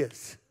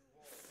failures,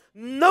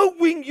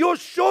 knowing your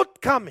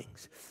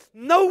shortcomings,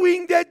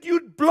 knowing that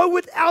you'd blow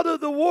it out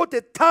of the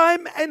water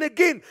time and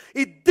again.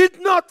 It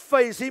did not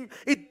faze him.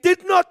 It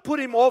did not put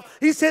him off.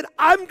 He said,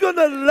 I'm going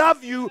to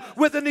love you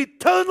with an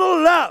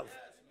eternal love.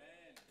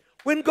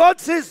 When God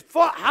says,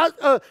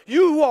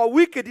 you who are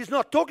wicked, he's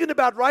not talking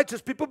about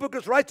righteous people,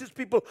 because righteous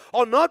people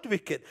are not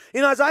wicked.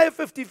 In Isaiah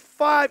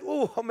 55,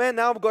 oh man,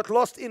 now I've got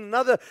lost in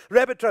another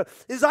rabbit trail.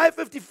 Isaiah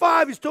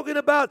 55 is talking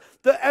about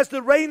as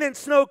the rain and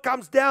snow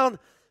comes down,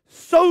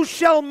 so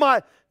shall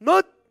not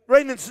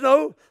rain and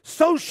snow,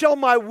 so shall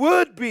my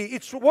word be.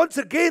 It's once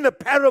again a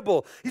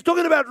parable. He's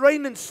talking about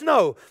rain and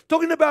snow,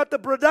 talking about the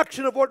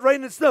production of what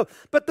rain and snow.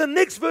 But the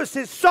next verse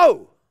says,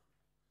 so.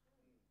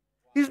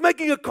 He's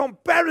making a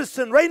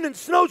comparison. Rain and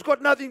snow's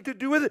got nothing to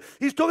do with it.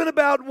 He's talking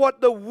about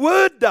what the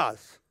word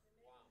does.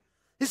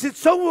 He said,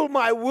 so will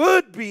my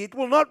word be. It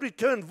will not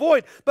return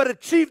void, but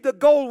achieve the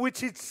goal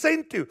which it's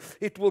sent to.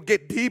 It will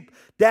get deep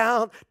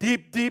down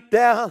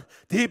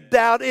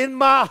in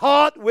my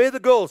heart. Where are the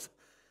girls?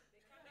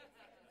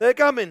 They're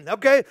coming,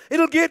 okay?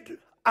 It'll get,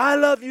 I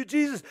love you,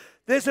 Jesus.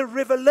 There's a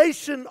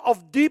revelation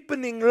of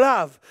deepening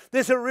love.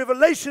 There's a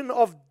revelation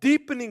of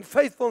deepening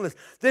faithfulness.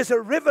 There's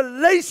a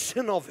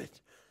revelation of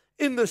it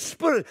in the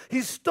Spirit.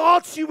 He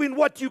starts you in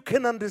what you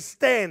can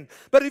understand.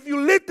 But if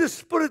you let the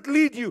Spirit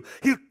lead you,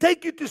 He'll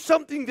take you to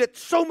something that's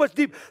so much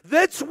deep.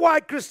 That's why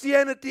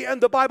Christianity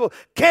and the Bible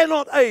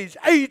cannot age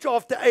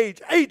after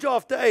age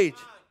after age.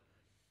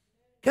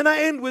 Can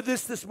I end with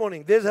this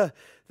morning? There's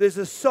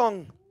a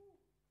song.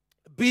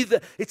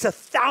 It's a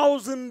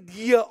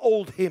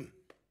 1,000-year-old hymn.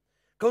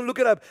 Go and look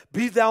it up.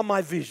 Be thou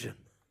my vision.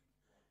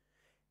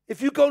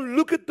 If you go and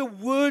look at the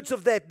words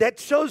of that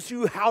shows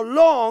you how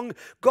long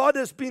God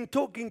has been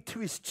talking to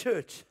His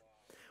church.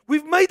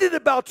 We've made it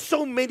about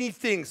so many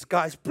things,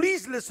 guys.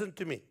 Please listen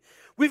to me.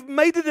 We've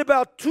made it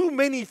about too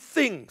many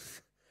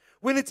things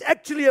when it's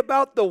actually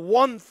about the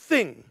one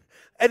thing.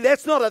 And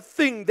that's not a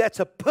thing,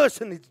 that's a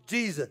person, it's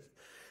Jesus.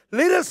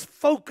 Let us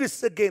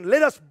focus again.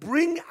 Let us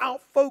bring our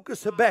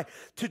focus back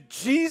to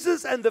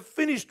Jesus and the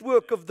finished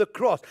work of the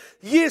cross.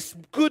 Yes,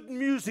 good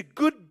music,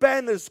 good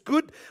banners,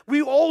 good.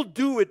 We all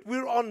do it.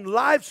 We're on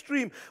live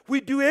stream. We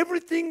do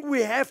everything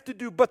we have to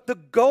do. But the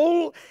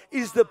goal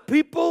is the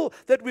people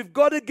that we've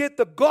got to get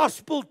the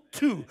gospel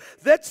to.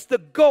 That's the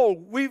goal.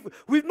 We've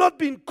not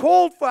been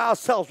called for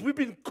ourselves. We've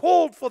been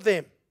called for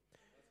them.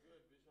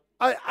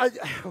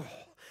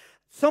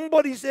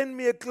 Somebody sent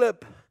me a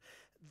clip.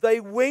 They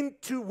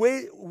went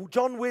to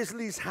John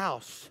Wesley's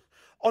house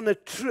on a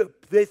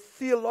trip. Their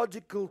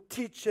theological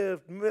teacher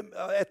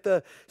at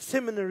the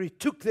seminary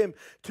took them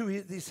to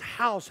his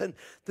house, and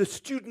the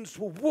students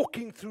were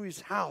walking through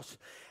his house.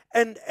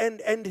 And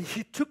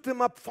he took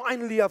them up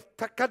finally, I'm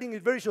cutting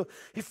it very short,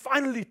 he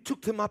finally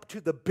took them up to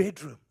the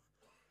bedroom.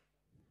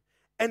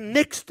 And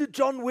next to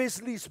John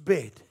Wesley's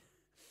bed,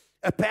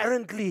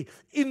 apparently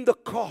in the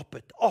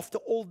carpet, after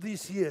all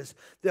these years,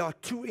 there are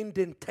 2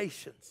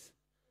 indentations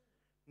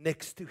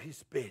next to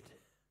his bed,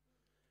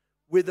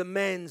 where the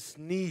man's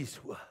knees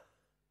were.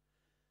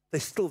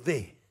 They're still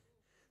there.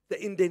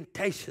 The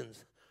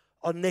indentations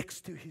are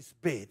next to his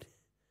bed,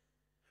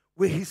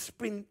 where he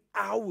spent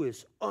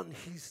hours on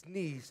his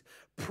knees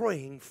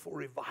praying for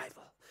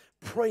revival,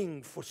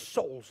 praying for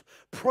souls,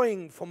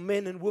 praying for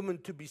men and women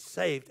to be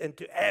saved and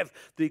to have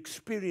the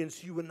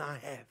experience you and I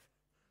have.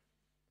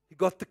 He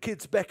got the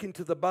kids back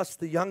into the bus,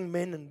 the young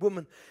men and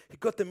women. He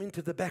got them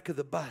into the back of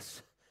the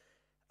bus.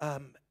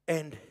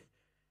 And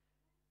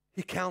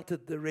he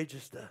counted the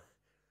register,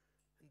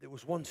 and there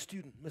was 1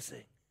 student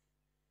missing.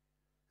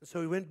 And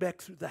so he went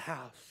back through the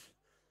house,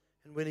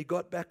 and when he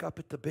got back up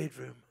at the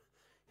bedroom,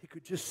 he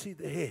could just see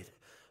the head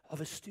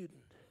of a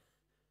student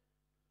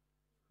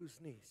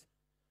whose knees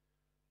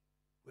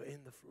were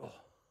in the floor,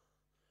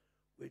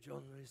 where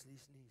John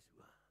Wesley's knees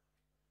were.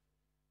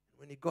 And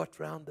when he got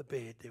round the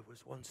bed, there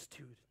was 1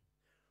 student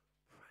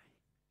praying.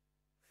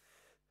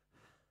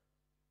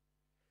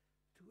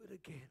 Do it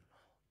again.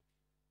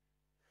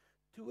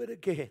 Do it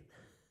again.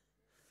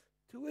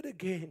 Do it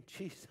again,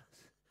 Jesus.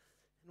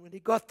 And when he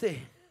got there,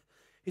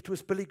 It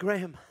was Billy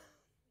Graham.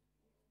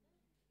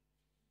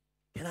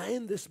 Can I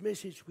end this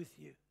message with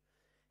you?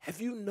 Have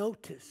you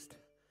noticed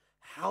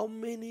how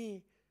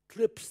many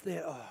clips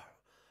there are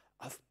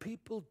of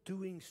people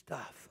doing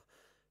stuff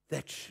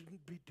that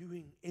shouldn't be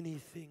doing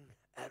anything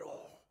at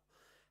all?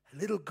 A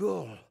little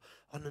girl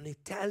on an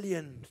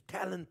Italian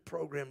talent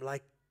program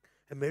like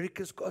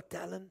America's Got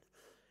Talent,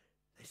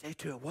 they say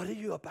to her, "What are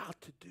you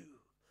about to do?"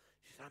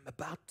 She said, "I'm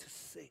about to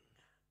sing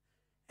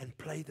and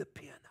play the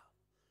piano."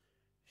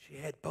 She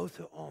had both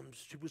her arms.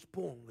 She was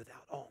born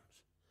without arms.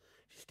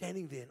 She's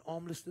standing there, an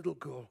armless little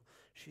girl.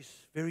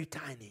 She's very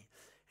tiny.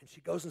 And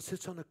she goes and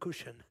sits on a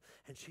cushion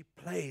and she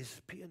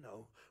plays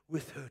piano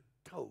with her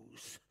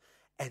toes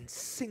and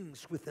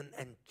sings with an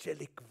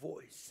angelic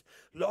voice.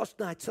 Last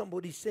night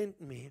somebody sent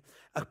me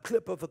a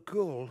clip of a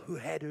girl who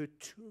had her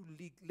two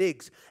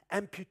legs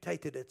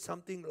amputated at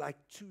something like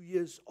 2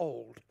 years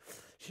old.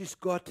 She's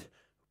got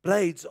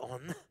blades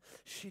on.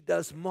 She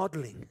does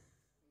modeling.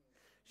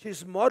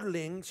 She's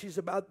modeling. She's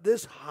about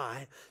this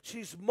high.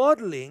 She's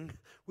modeling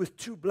with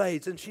two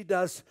blades, and she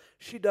does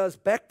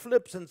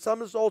backflips and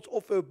somersaults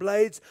off her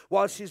blades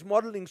while she's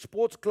modeling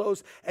sports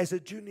clothes as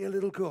a junior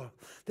little girl.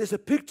 There's a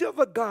picture of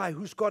a guy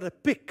who's got a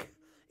pick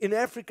in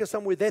Africa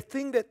somewhere. That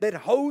thing, that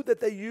hoe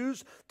that they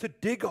use to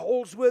dig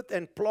holes with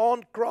and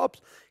plant crops.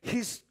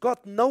 He's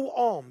got no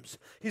arms.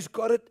 He's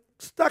got it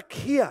stuck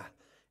here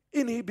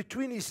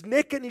between his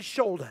neck and his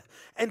shoulder,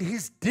 and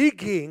he's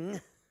digging.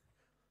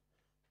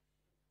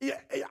 Yeah,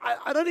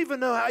 I don't even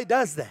know how he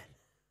does that.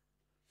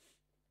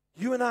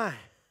 You and I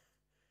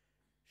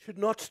should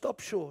not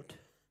stop short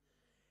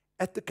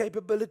at the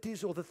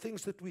capabilities or the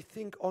things that we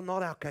think are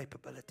not our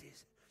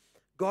capabilities.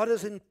 God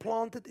has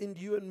implanted in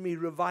you and me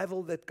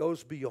revival that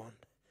goes beyond.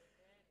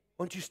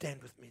 Won't you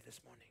stand with me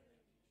this morning?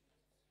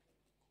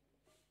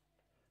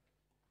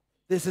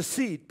 There's a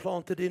seed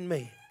planted in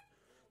me.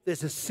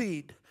 There's a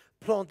seed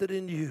planted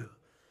in you.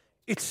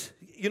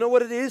 You know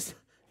what it is?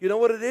 You know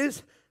what it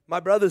is?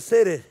 My brother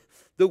said it.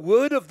 The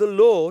word of the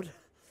Lord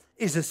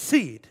is a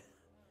seed.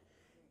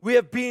 We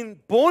have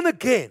been born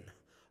again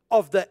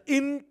of the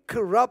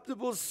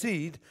incorruptible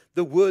seed,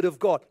 the word of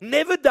God.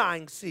 Never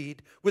dying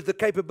seed with the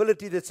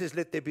capability that says,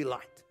 "Let there be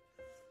light."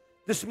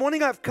 This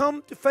morning I've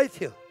come to Faith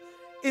Hill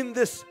in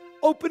this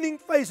opening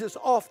phases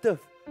after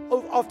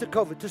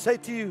COVID to say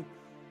to you,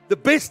 the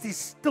best is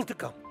still to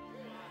come.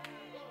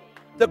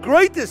 The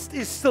greatest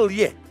is still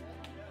yet.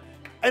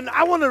 And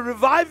I want to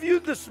revive you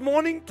this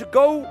morning to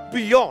go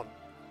beyond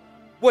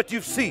what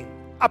you've seen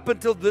up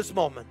until this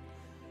moment.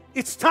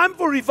 It's time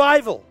for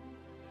revival.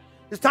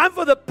 It's time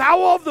for the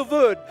power of the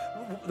word,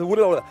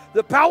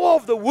 the power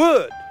of the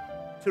word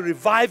to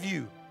revive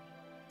you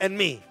and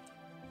me.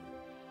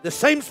 The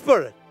same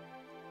spirit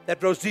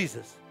that rose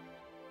Jesus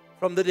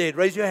from the dead.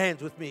 Raise your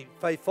hands with me.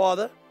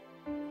 Father,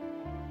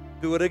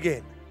 do it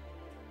again.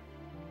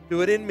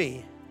 Do it in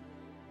me.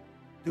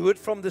 Do it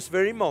from this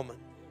very moment.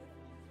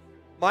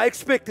 My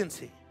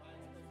expectancy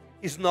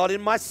is not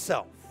in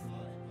myself,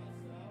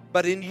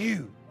 but in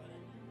you,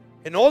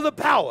 in all the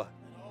power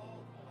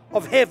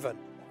of heaven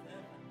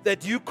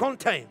that you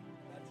contain.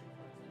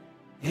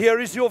 Here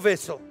is your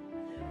vessel.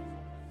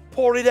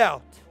 Pour it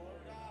out.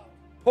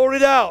 Pour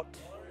it out.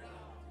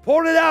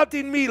 Pour it out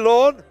in me,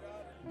 Lord,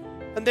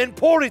 and then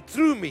pour it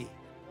through me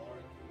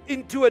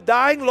into a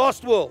dying,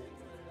 lost world.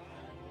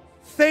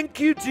 Thank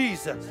you,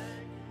 Jesus.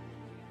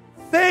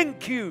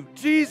 Thank you,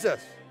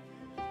 Jesus.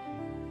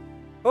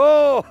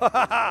 Oh,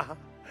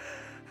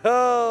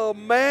 oh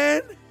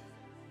man.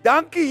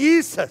 Dankie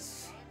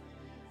Jesus.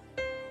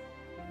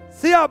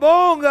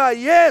 Siyabonga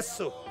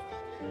Yesu.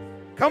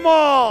 Come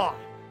on.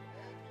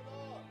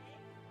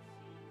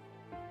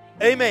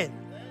 Amen.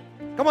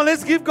 Come on,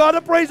 let's give God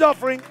a praise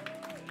offering.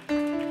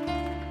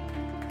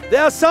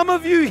 There are some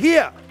of you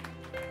here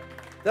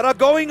that are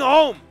going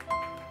home.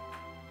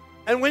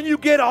 And when you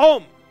get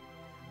home,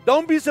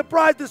 don't be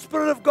surprised the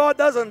Spirit of God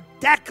doesn't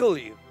tackle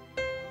you,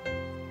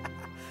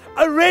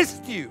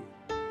 arrest you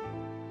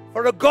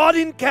for a God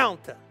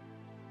encounter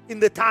in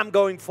the time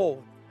going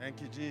forward.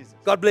 Thank you, Jesus.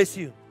 God bless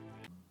you.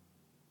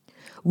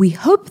 We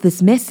hope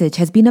this message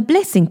has been a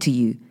blessing to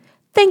you.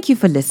 Thank you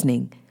for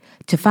listening.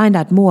 To find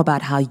out more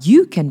about how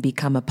you can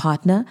become a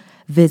partner,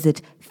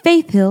 visit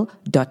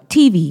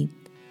faithhill.tv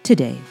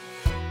today.